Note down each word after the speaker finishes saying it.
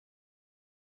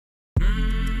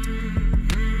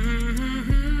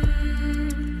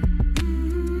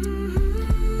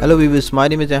Hello viewers, my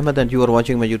name is Ahmed and you are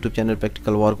watching my YouTube channel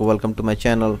Practical Work. Welcome to my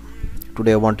channel.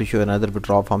 Today I want to show another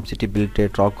withdrawal from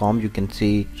citybuildtrade.com. You can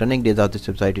see running days of this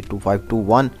website is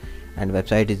 2521 and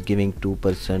website is giving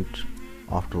 2%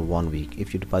 after 1 week.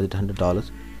 If you deposit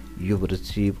 $100, you will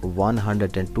receive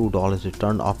 $102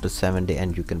 return after 7 days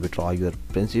and you can withdraw your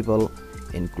principal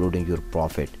including your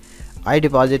profit. I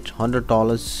deposit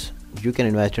 $100. You can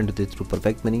invest into this through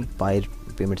Perfect Money. Buy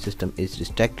payment system is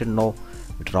restricted now.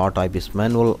 Withdraw type is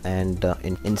manual, and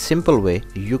in simple way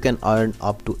you can earn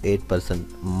up to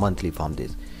 8% monthly from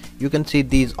this. You can see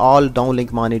these all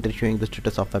downlink monitor showing the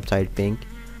status of website paying,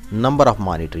 number of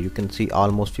monitor. You can see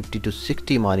almost 50 to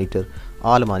 60 monitor,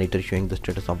 all monitor showing the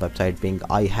status of website paying.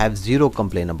 I have zero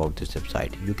complaint about this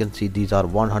website. You can see these are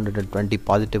 120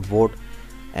 positive vote,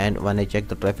 and when I check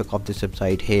the traffic of this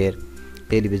website here,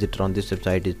 daily visitor on this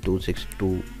website is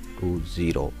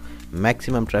 26220.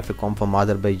 Maximum traffic come from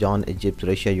Azerbaijan, Egypt,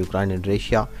 Russia, Ukraine and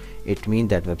Russia. It means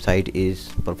that website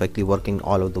is perfectly working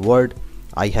all over the world.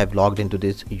 I have logged into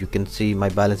this. You can see my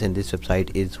balance in this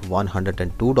website is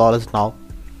 $102 now,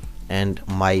 and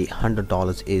my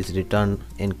 $100 is returned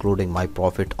including my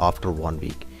profit after 1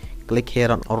 week. Click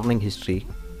here on earning history,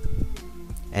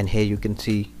 and here you can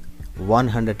see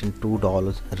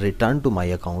 $102 returned to my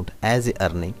account as a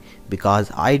earning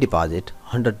because I deposit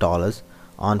 $100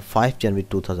 on 5 January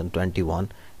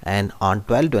 2021, and on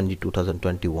 12 January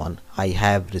 2021 I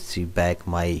have received back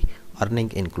my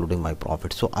earning including my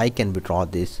profit, so I can withdraw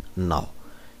this now.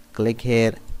 Click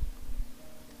here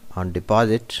on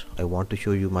deposit. I want to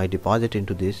show you my deposit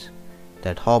into this,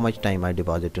 that how much time I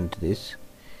deposit into this.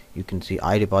 You can see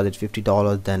I deposit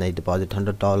 $50, then I deposit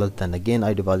 $100, then again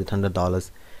I deposit $100,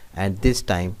 and this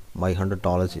time my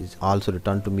 $100 is also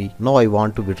returned to me. Now I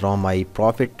want to withdraw my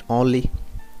profit only,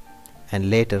 and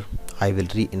later I will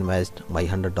reinvest my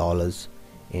 $100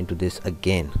 into this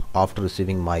again after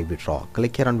receiving my withdrawal.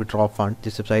 Click here on withdraw fund.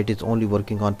 This website is only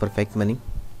working on Perfect Money.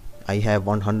 I have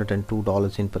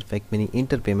 $102 in Perfect Money.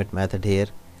 Enter payment method here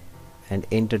and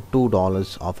enter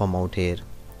 $2 of amount here.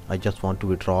 I just want to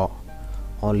withdraw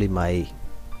only my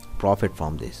profit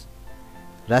from this.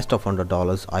 Rest of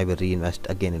 $100 I will reinvest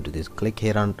again into this. Click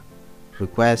here on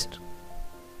request.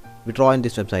 Withdraw in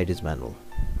this website is manual.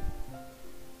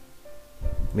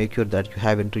 Make sure that you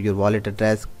have entered your wallet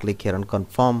address. Click here on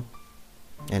confirm,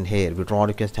 and here withdrawal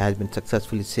request has been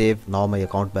successfully saved. Now my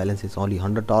account balance is only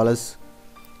 $100,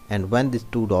 and when this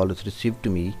 $2 received to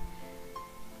me,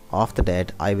 after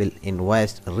that I will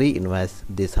reinvest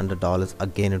this $100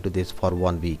 again into this for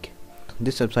 1 week.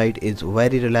 This website is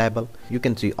very reliable. You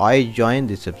can see I joined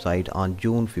this website on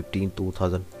June 15,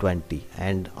 2020,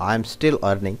 and I am still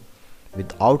earning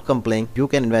without complaint. You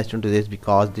can invest into this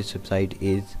because this website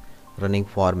is running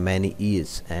for many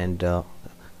years, and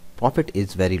profit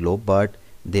is very low, but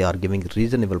they are giving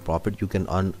reasonable profit. You can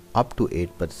earn up to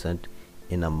 8%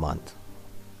 in a month.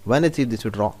 When I see this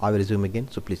withdrawal, I will resume again,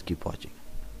 so please keep watching.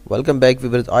 Welcome back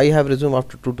viewers. I have resumed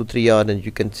after 2 to 3 hours, and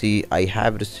you can see I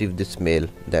have received this mail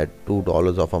that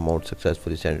 $2 of amount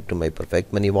successfully sent to my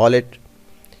Perfect Money wallet,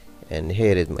 and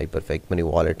here is my Perfect Money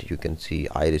wallet. You can see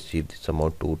I received this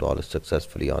amount $2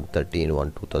 successfully on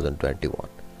 13/1/2021.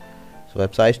 So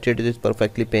website status is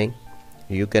perfectly paying.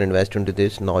 You can invest into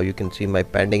this. Now you can see my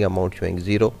pending amount showing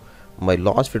 0, my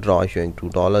lost withdrawal showing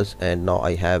 $2, and now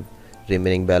I have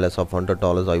remaining balance of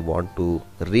 $100. I want to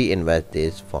reinvest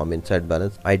this from inside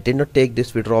balance. I did not take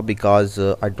this withdrawal because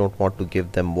I don't want to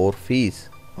give them more fees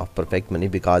of Perfect Money,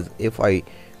 because if I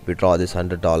withdraw this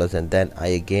 $100 and then I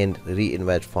again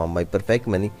reinvest from my Perfect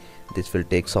Money, this will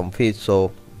take some fees.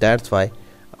 So that's why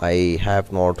I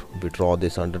have not withdraw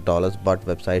this $100, but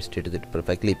website stated it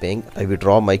perfectly paying. I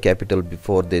withdraw my capital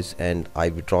before this and I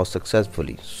withdraw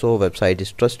successfully. So website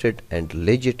is trusted and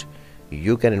legit.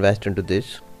 You can invest into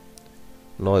this.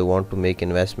 Now I want to make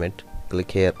investment.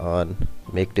 Click here on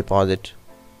make deposit.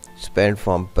 Spend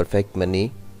from Perfect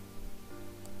Money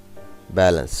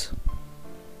balance,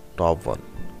 top one.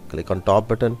 Click on top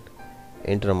button.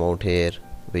 Enter amount here,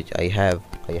 which I have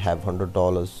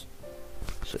 $100.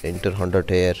 So enter 100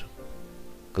 here,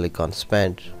 click on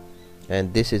spend,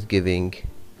 and this is giving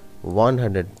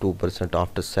 102%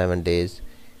 after 7 days,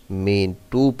 mean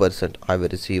 2% I will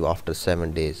receive after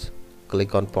 7 days.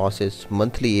 Click on process.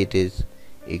 Monthly it is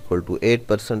equal to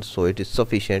 8%, so it is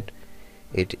sufficient.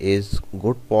 It is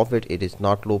good profit, it is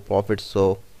not low profit,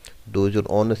 so do your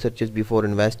own researches before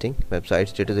investing. Website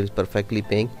status is perfectly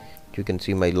paying. You can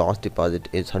see my lost deposit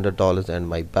is $100 and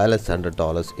my balance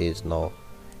 $100 is now,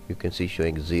 you can see,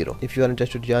 showing 0. If you are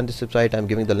interested to join this website, I am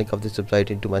giving the link of this website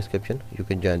into my description. You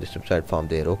can join this website from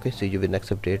there. Okay, see you with next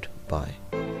update.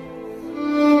 Bye.